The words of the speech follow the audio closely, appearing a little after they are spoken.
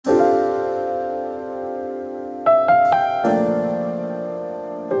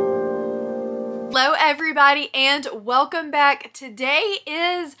everybody, and welcome back. Today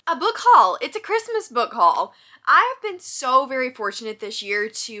is a book haul. It's a Christmas book haul. I have been so very fortunate this year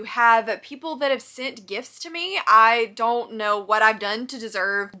to have people that have sent gifts to me. I don't know what I've done to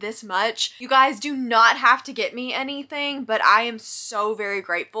deserve this much. You guys do not have to get me anything, but I am so very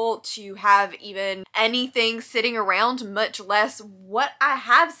grateful to have even anything sitting around, much less what I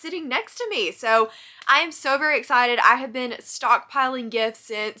have sitting next to me. So I am so very excited. I have been stockpiling gifts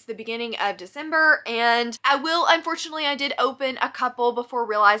since the beginning of December, and unfortunately, I did open a couple before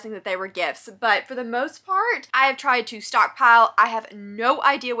realizing that they were gifts, but for the most part, I have tried to stockpile. I have no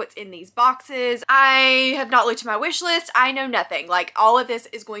idea what's in these boxes. I have not looked at my wish list. I know nothing. Like, all of this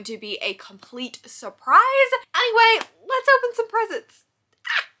is going to be a complete surprise. Anyway, let's open some presents.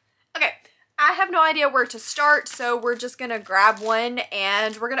 Okay. I have no idea where to start, so we're just gonna grab one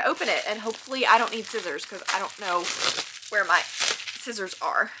and we're gonna open it, and hopefully I don't need scissors because I don't know where my scissors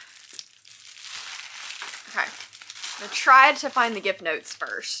are. Okay, I'm gonna try to find the gift notes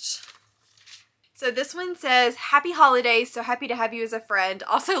first. So this one says, "Happy holidays, so happy to have you as a friend.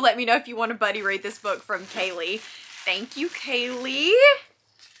 Also let me know if you want to buddy read this book," from Kaylee. Thank you, Kaylee.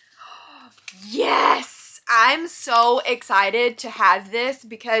 Yes! I'm so excited to have this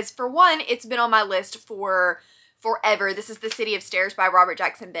because, for one, it's been on my list for forever. This is The City of Stairs by Robert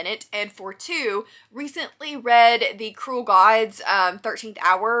Jackson Bennett. And for two, recently read The Cruel Gods 13th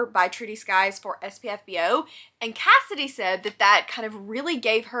Hour by Trudy Skies for SPFBO. And Cassidy said that that kind of really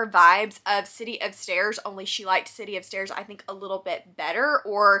gave her vibes of City of Stairs, only she liked City of Stairs, I think, a little bit better,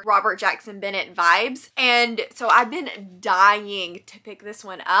 or Robert Jackson Bennett vibes. And so I've been dying to pick this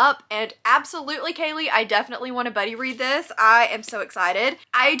one up. And absolutely, Kaylee, I definitely want to buddy read this. I am so excited.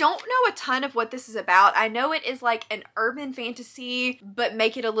 I don't know a ton of what this is about. I know it is like an urban fantasy, but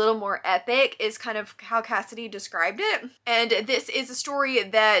make it a little more epic is kind of how Cassidy described it. And this is a story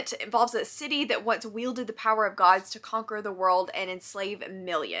that involves a city that once wielded the power of gods to conquer the world and enslave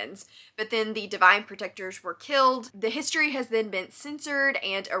millions. But then the divine protectors were killed. The history has then been censored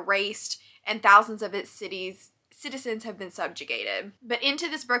and erased, and thousands of its citizens have been subjugated. But into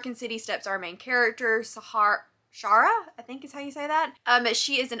this broken city steps our main character, Shara, I think is how you say that.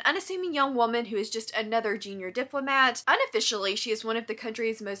 She is an unassuming young woman who is just another junior diplomat. Unofficially, she is one of the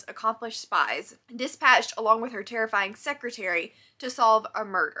country's most accomplished spies, dispatched along with her terrifying secretary to solve a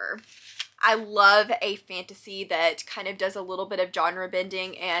murder. I love a fantasy that kind of does a little bit of genre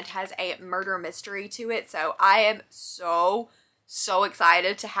bending and has a murder mystery to it. So I am so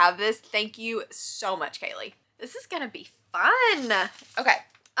excited to have this. Thank you so much, Kaylee. This is gonna be fun. Okay,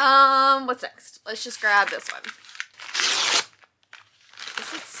 what's next? Let's just grab this one.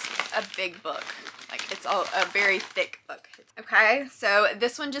 This is a big book. Like, it's a very thick book. Okay, so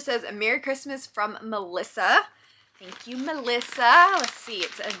this one just says, "Merry Christmas from Melissa." Thank you, Melissa. Let's see,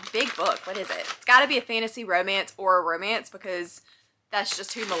 it's a big book. What is it? It's gotta be a fantasy romance or a romance because that's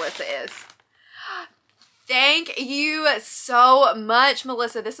just who Melissa is. Thank you so much,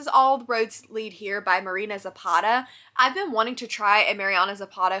 Melissa. This is All the Roads Lead Here by Marina Zapata. I've been wanting to try a Mariana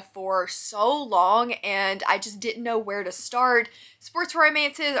Zapata for so long, and I just didn't know where to start. Sports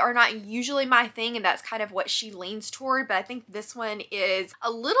romances are not usually my thing, and that's kind of what she leans toward, but I think this one is a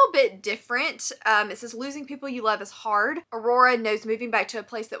little bit different. It says, "Losing people you love is hard. Aurora knows moving back to a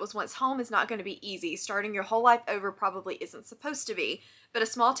place that was once home is not going to be easy. Starting your whole life over probably isn't supposed to be, but a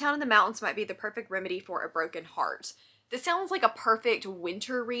small town in the mountains might be the perfect remedy for a broken heart." This sounds like a perfect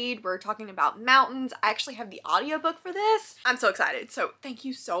winter read. We're talking about mountains. I actually have the audiobook for this. I'm so excited. So thank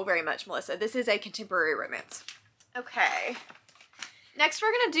you so very much, Melissa. This is a contemporary romance. Okay. Next,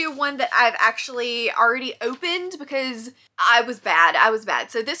 we're gonna do one that I've actually already opened because I was bad.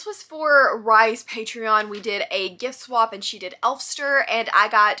 So this was for Rice Patreon. We did a gift swap and she did Elfster, and I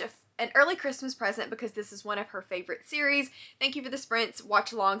got an early Christmas present because this is one of her favorite series. Thank you for the sprints,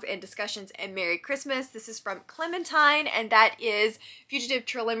 watch-alongs, and discussions, and Merry Christmas. This is from Clementine, and that is Fugitive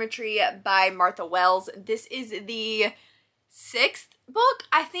Telemetry by Martha Wells. This is the 6th book,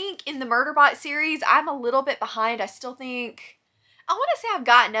 I think, in the Murderbot series. I'm a little bit behind. I still think, I want to say I've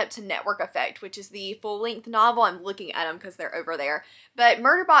gotten up to Network Effect, which is the full-length novel. I'm looking at them because they're over there. But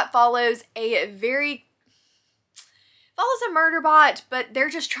Murderbot follows a murderbot, but they're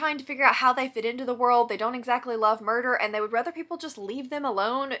just trying to figure out how they fit into the world. They don't exactly love murder, and they would rather people just leave them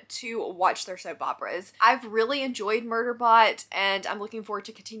alone to watch their soap operas. I've really enjoyed Murderbot, and I'm looking forward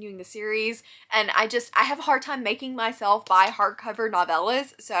to continuing the series, and I have a hard time making myself buy hardcover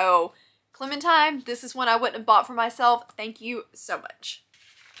novellas, so Clementine, this is one I wouldn't have bought for myself. Thank you so much.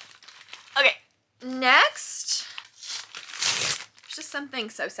 Okay, next. There's just something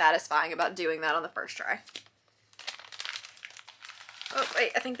so satisfying about doing that on the first try. Oh,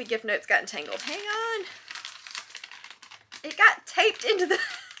 wait, I think the gift note's got entangled. Hang on. It got taped into the...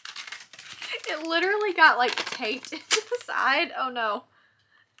 It literally got, like, taped into the side. Oh, no.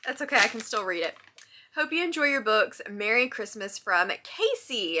 That's okay. I can still read it. Hope you enjoy your books. Merry Christmas from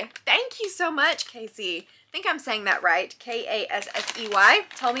Casey. Thank you so much, Casey. I think I'm saying that right. K-A-S-S-E-Y.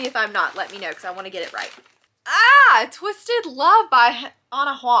 Tell me if I'm not. Let me know because I want to get it right. Ah, Twisted Love by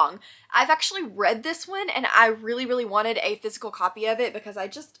Anna Huang. I've actually read this one and I really, really wanted a physical copy of it because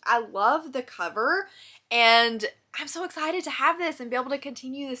I love the cover and I'm so excited to have this and be able to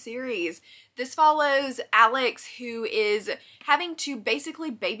continue the series. This follows Alex, who is having to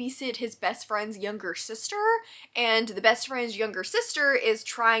basically babysit his best friend's younger sister, and the best friend's younger sister is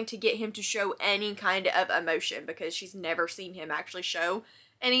trying to get him to show any kind of emotion because she's never seen him actually show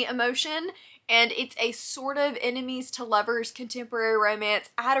any emotion. And it's a sort of enemies to lovers contemporary romance.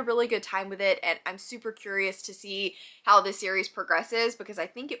 I had a really good time with it and I'm super curious to see how this series progresses because I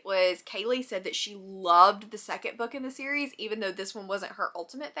think it was Kaylee said that she loved the second book in the series even though this one wasn't her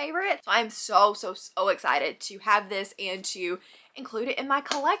ultimate favorite. So I'm so excited to have this and to include it in my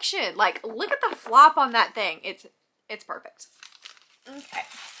collection. Like, look at the flop on that thing. It's perfect. Okay.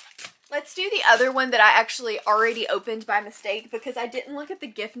 Let's do the other one that I actually already opened by mistake because I didn't look at the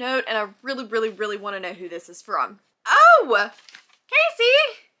gift note and I really want to know who this is from. Oh!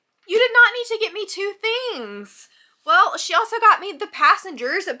 Casey! You did not need to get me two things. Well, she also got me The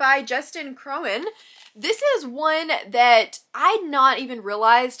Passengers by Justin Crowan. This is one that I'd not even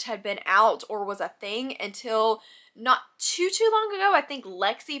realized had been out or was a thing until not too long ago. I think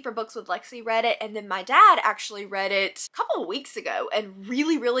Lexi from Books with Lexi read it, and then my dad actually read it a couple of weeks ago and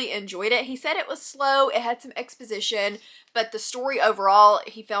really enjoyed it. He said it was slow, it had some exposition, but the story overall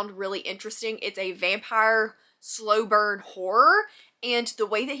he found really interesting. It's a vampire slow burn horror, and the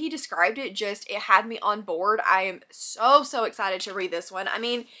way that he described it, it had me on board. I am so excited to read this one. I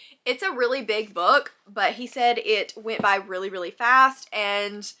mean, it's a really big book, but he said it went by really fast,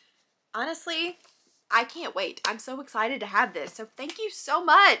 and honestly, I can't wait. I'm so excited to have this. So thank you so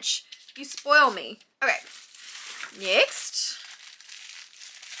much. You spoil me. Okay. Next.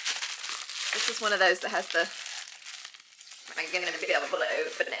 This is one of those that has the... Am I going to be able to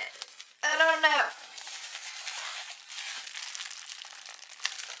open it? I don't know.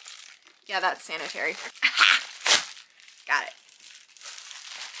 Yeah, that's sanitary. Got it.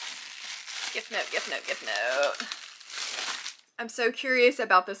 Gift note. I'm so curious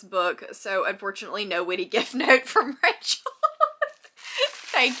about this book, so unfortunately no witty gift note from Rachel.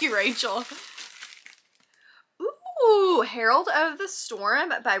 Thank you, Rachel. Ooh, Herald of the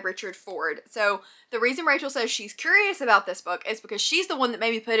Storm by Richard Ford. So the reason Rachel says she's curious about this book is because she's the one that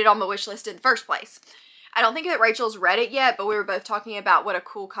made me put it on my wish list in the first place. I don't think that Rachel's read it yet, but we were both talking about what a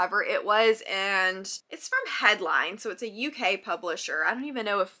cool cover it was, and it's from Headline, so it's a UK publisher. I don't even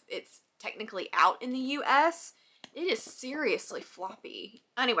know if it's technically out in the US. It is seriously floppy.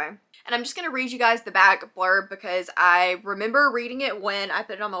 Anyway, and I'm just going to read you guys the back blurb because I remember reading it when I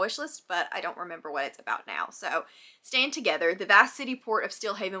put it on my wish list, but I don't remember what it's about now. So, stand together. The vast city port of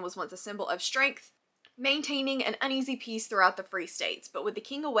Stillhaven was once a symbol of strength, maintaining an uneasy peace throughout the Free States. But with the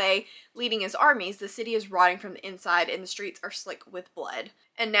king away, leading his armies, the city is rotting from the inside and the streets are slick with blood.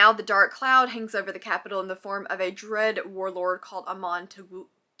 And now the dark cloud hangs over the capital in the form of a dread warlord called Amon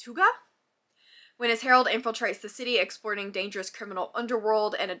Tuga? When his herald infiltrates the city, exploiting dangerous criminal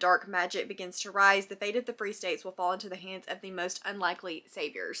underworld and a dark magic begins to rise, the fate of the Free States will fall into the hands of the most unlikely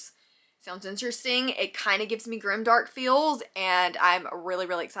saviors. Sounds interesting. It kind of gives me grimdark feels, and I'm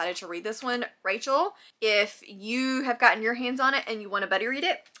really excited to read this one. Rachel, if you have gotten your hands on it and you want to buddy read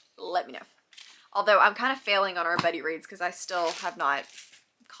it, let me know. Although I'm kind of failing on our buddy reads because I still have not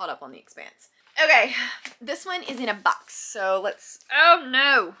caught up on The Expanse. Okay, this one is in a box, so let's... Oh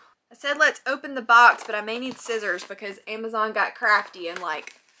no! I said let's open the box, but I may need scissors because Amazon got crafty and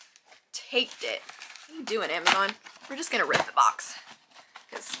like taped it. What are you doing, Amazon? We're just gonna rip the box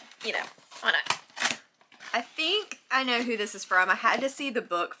because, you know, why not? I think I know who this is from. I had to see the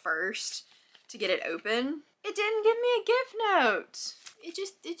book first to get it open. It didn't give me a gift note.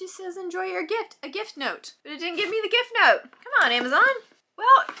 It just says enjoy your gift, a gift note, but it didn't give me the gift note. Come on, Amazon.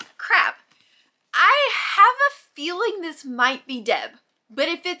 Well, crap. I have a feeling this might be Deb. But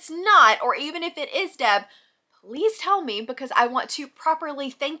if it's not, or even if it is Deb, please tell me because I want to properly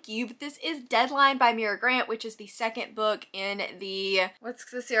thank you. But this is Deadline by Mira Grant, which is the second book in the... What's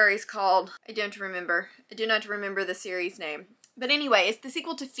the series called? I don't remember. I do not remember the series name. But anyway, it's the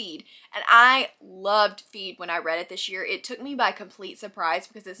sequel to Feed, and I loved Feed when I read it this year. It took me by complete surprise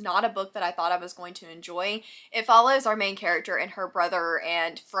because it's not a book that I thought I was going to enjoy. It follows our main character and her brother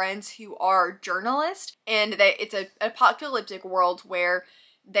and friends who are journalists, and it's an apocalyptic world where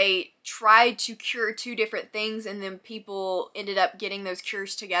they tried to cure two different things, and then people ended up getting those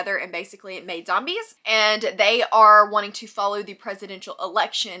cures together, and basically it made zombies. And they are wanting to follow the presidential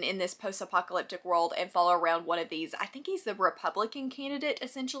election in this post-apocalyptic world and follow around one of these. I think he's the Republican candidate,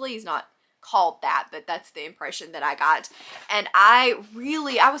 essentially. He's not called that, but that's the impression that I got. And I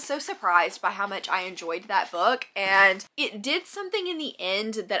was so surprised by how much I enjoyed that book, and it did something in the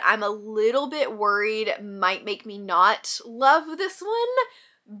end that I'm a little bit worried might make me not love this one.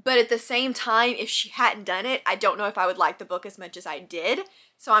 But at the same time, if she hadn't done it, I don't know if I would like the book as much as I did.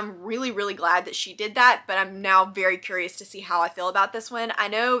 So I'm really, really glad that she did that, but I'm now very curious to see how I feel about this one. I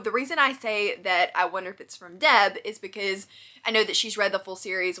know the reason I say that I wonder if it's from Deb is because I know that she's read the full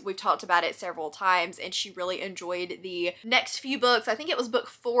series. We've talked about it several times, and she really enjoyed the next few books. I think it was book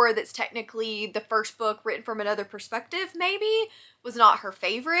 4 that's technically the first book written from another perspective, maybe. Was not her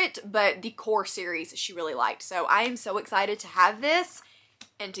favorite, but the core series she really liked. So I am so excited to have this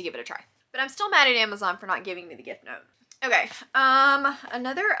and to give it a try. But I'm still mad at Amazon for not giving me the gift note. Okay,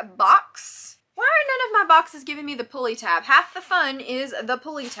 another box. Why are none of my boxes giving me the pulley tab? Half the fun is the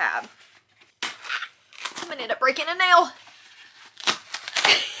pulley tab. I'm gonna end up breaking a nail.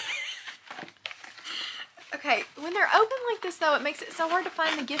 Okay, when they're open like this though, it makes it so hard to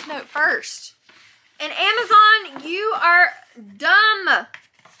find the gift note first. And Amazon, you are dumb.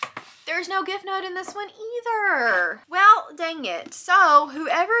 There's no gift note in this one either. Well, dang it. So,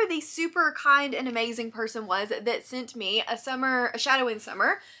 whoever the super kind and amazing person was that sent me A Shadow in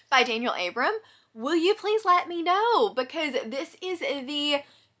Summer by Daniel Abram, will you please let me know? Because this is the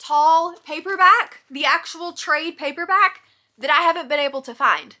tall paperback, the actual trade paperback that I haven't been able to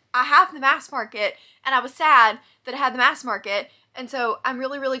find. I have the mass market, and I was sad that I had the mass market, and so I'm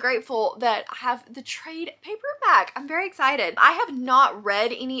really, really grateful that I have the trade paperback. I'm very excited. I have not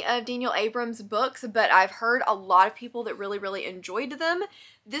read any of Daniel Abram's books, but I've heard a lot of people that really, really enjoyed them.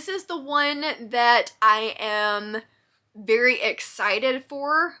 This is the one that I am very excited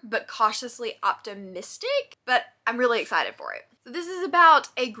for, but cautiously optimistic, but I'm really excited for it. So this is about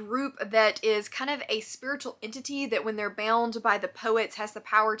a group that is kind of a spiritual entity that when they're bound by the poets has the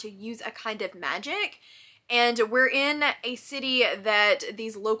power to use a kind of magic. And we're in a city that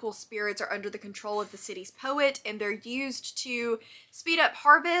these local spirits are under the control of the city's poet, and they're used to speed up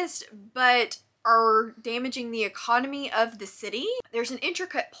harvest, but are damaging the economy of the city. There's an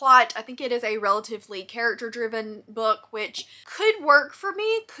intricate plot. I think it is a relatively character-driven book, which could work for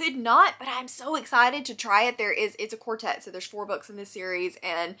me, could not, but I'm so excited to try it. It's a quartet, so there's 4 books in this series,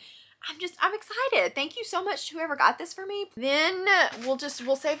 and I'm excited. Thank you so much to whoever got this for me. Then we'll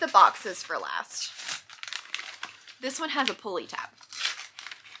save the boxes for last. This one has a pulley tab.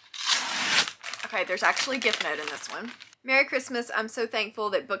 Okay, there's actually a gift note in this one. Merry Christmas. I'm so thankful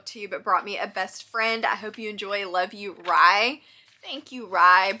that BookTube brought me a best friend. I hope you enjoy. Love you, Rye. Thank you,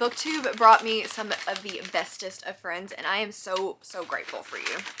 Rye. BookTube brought me some of the bestest of friends, and I am so, so grateful for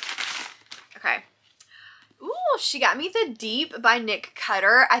you. Okay. Ooh, she got me The Deep by Nick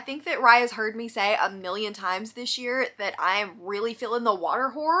Cutter. I think that Rye has heard me say a million times this year that I am really feeling the water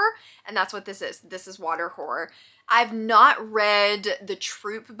horror, and that's what this is. This is water horror. I've not read The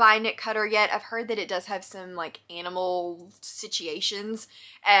Troop by Nick Cutter yet. I've heard that it does have some like animal situations,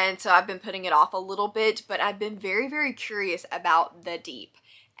 and so I've been putting it off a little bit, but I've been very, very curious about The Deep.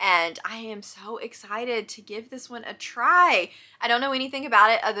 And I am so excited to give this one a try. I don't know anything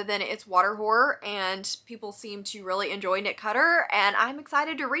about it other than it's water horror, and people seem to really enjoy Nick Cutter, and I'm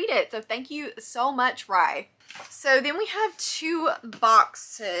excited to read it. So thank you so much, Rye. So then we have 2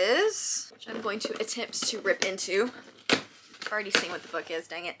 boxes, which I'm going to attempt to rip into. I've already seen what the book is,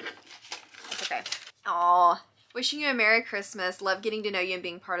 dang it. It's okay. Aw. Wishing you a Merry Christmas. Love getting to know you and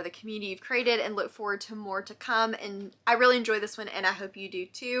being part of the community you've created, and look forward to more to come. And I really enjoy this one, and I hope you do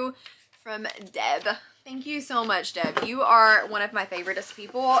too. From Deb. Thank you so much, Deb. You are one of my favoriteest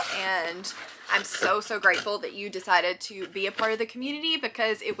people, and I'm so, so grateful that you decided to be a part of the community,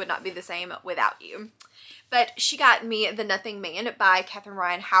 because it would not be the same without you. But she got me The Nothing Man by Catherine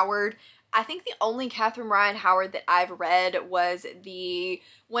Ryan Howard. I think the only Catherine Ryan Howard that I've read was the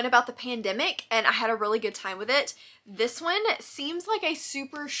one about the pandemic, and I had a really good time with it. This one seems like a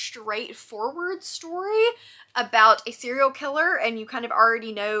super straightforward story about a serial killer, and you kind of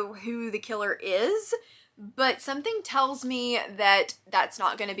already know who the killer is, but something tells me that that's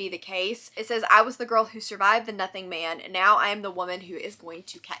not going to be the case. It says, I was the girl who survived the Nothing Man, and now I am the woman who is going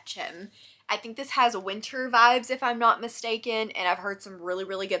to catch him. I think this has winter vibes if I'm not mistaken, and I've heard some really,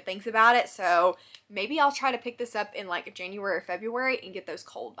 really good things about it, so maybe I'll try to pick this up in like January or February and get those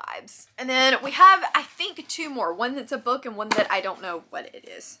cold vibes. And then we have, I think, 2 more. One that's a book and one that I don't know what it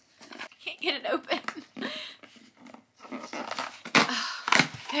is. I can't get it open.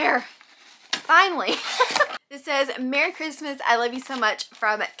 There. Finally. This says, Merry Christmas, I love you so much,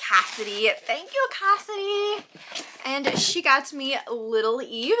 from Cassidy. Thank you, Cassidy. And she got me Little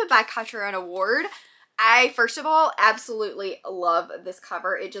Eve by Catriona Ward. I, first of all, absolutely love this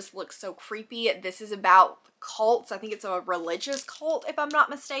cover. It just looks so creepy. This is about cults. I think it's a religious cult, if I'm not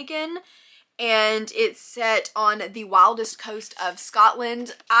mistaken. And it's set on the wildest coast of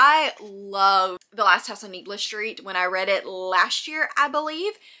Scotland. I love The Last House on Needless Street when I read it last year, I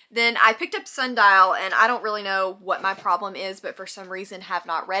believe. Then I picked up Sundial, and I don't really know what my problem is, but for some reason have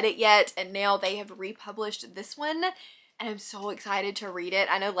not read it yet. And now they have republished this one, and I'm so excited to read it.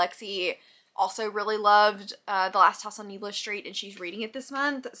 I know Lexi also really loved The Last House on Needless Street, and she's reading it this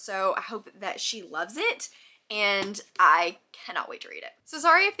month, so I hope that she loves it. And I cannot wait to read it. So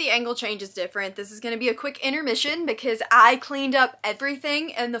sorry if the angle change is different. This is going to be a quick intermission because I cleaned up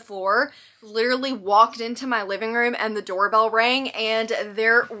everything in the floor. Literally walked into my living room and the doorbell rang, and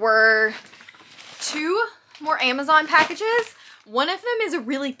there were 2 more Amazon packages. One of them is a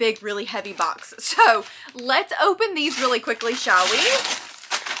really big, really heavy box. So let's open these really quickly, shall we?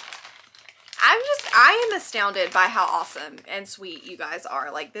 I am astounded by how awesome and sweet you guys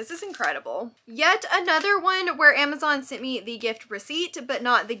are. Like, this is incredible. Yet another one where Amazon sent me the gift receipt, but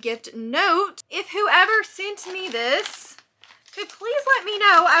not the gift note. If whoever sent me this could please let me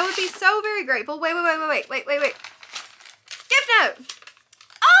know, I would be so very grateful. Wait. Gift note.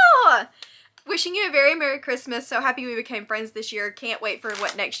 Oh! Wishing you a very Merry Christmas. So happy we became friends this year. Can't wait for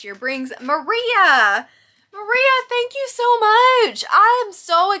what next year brings. Maria! Maria, thank you so much. I am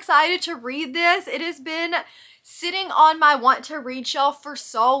so excited to read this. It has been sitting on my want to read shelf for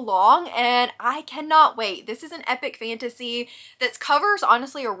so long, and I cannot wait. This is an epic fantasy that's covers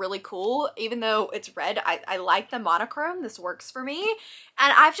honestly are really cool. Even though it's red, I like the monochrome. This works for me.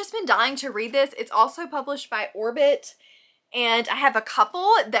 And I've just been dying to read this. It's also published by Orbit. And I have a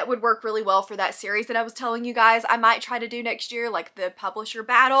couple that would work really well for that series that I was telling you guys I might try to do next year, like the publisher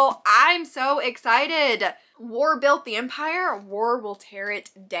battle. I'm so excited. War built the empire, war will tear it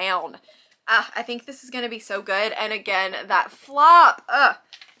down. I think this is going to be so good. And again, that flop.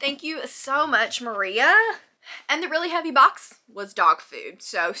 Thank you so much, Maria. And the really heavy box was dog food.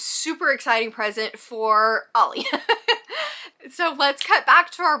 So super exciting present for Ollie. So let's cut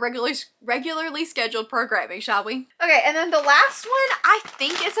back to our regularly scheduled programming, shall we? Okay, and then the last one I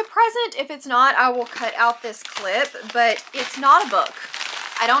think is a present. If it's not, I will cut out this clip, but it's not a book.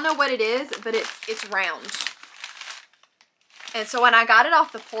 I don't know what it is, but it's round. And so when I got it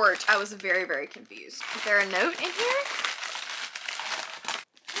off the porch, I was very, very confused. Is there a note in here?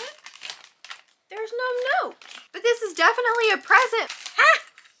 There's no note. But this is definitely a present.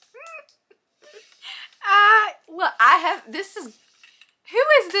 Well, who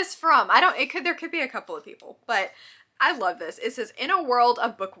is this from? There could be a couple of people, but I love this. It says, in a world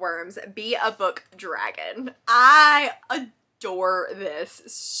of bookworms, be a book dragon. I adore this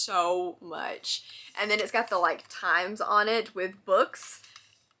so much. And then it's got the like times on it with books.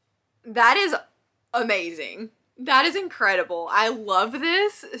 That is amazing. That is incredible. I love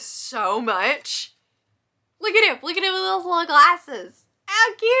this so much. Look at him. Look at him with those little glasses.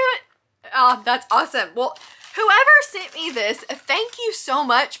 How cute. Oh, that's awesome. Well, whoever sent me this, thank you so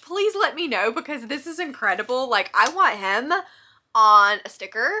much. Please let me know because this is incredible. Like, I want him on a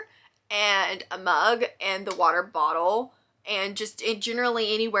sticker and a mug and the water bottle and just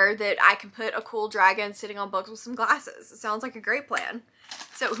generally anywhere that I can put a cool dragon sitting on books with some glasses. It sounds like a great plan.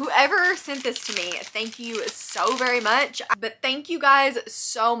 So whoever sent this to me, thank you so very much. But thank you guys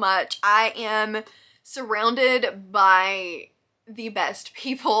so much. I am surrounded by the best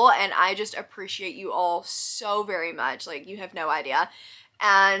people and I just appreciate you all so very much. Like, you have no idea.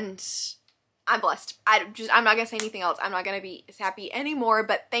 And I'm blessed. I'm not gonna say anything else. I'm not gonna be as happy anymore,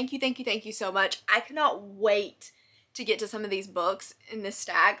 but thank you so much. I cannot wait to get to some of these books in this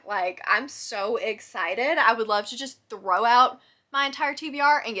stack. Like, I'm so excited. I would love to just throw out my entire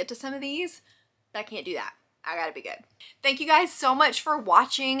TBR and get to some of these, but I can't do that. I gotta be good. Thank you guys so much for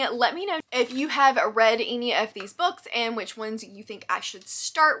watching. Let me know if you have read any of these books and which ones you think I should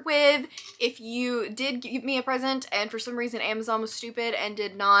start with. If you did give me a present and for some reason Amazon was stupid and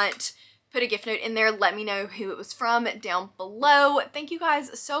did not put a gift note in there. Let me know who it was from down below. Thank you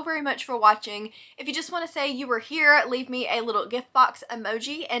guys so very much for watching. If you just want to say you were here, leave me a little gift box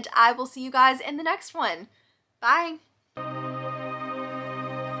emoji, and I will see you guys in the next one. Bye!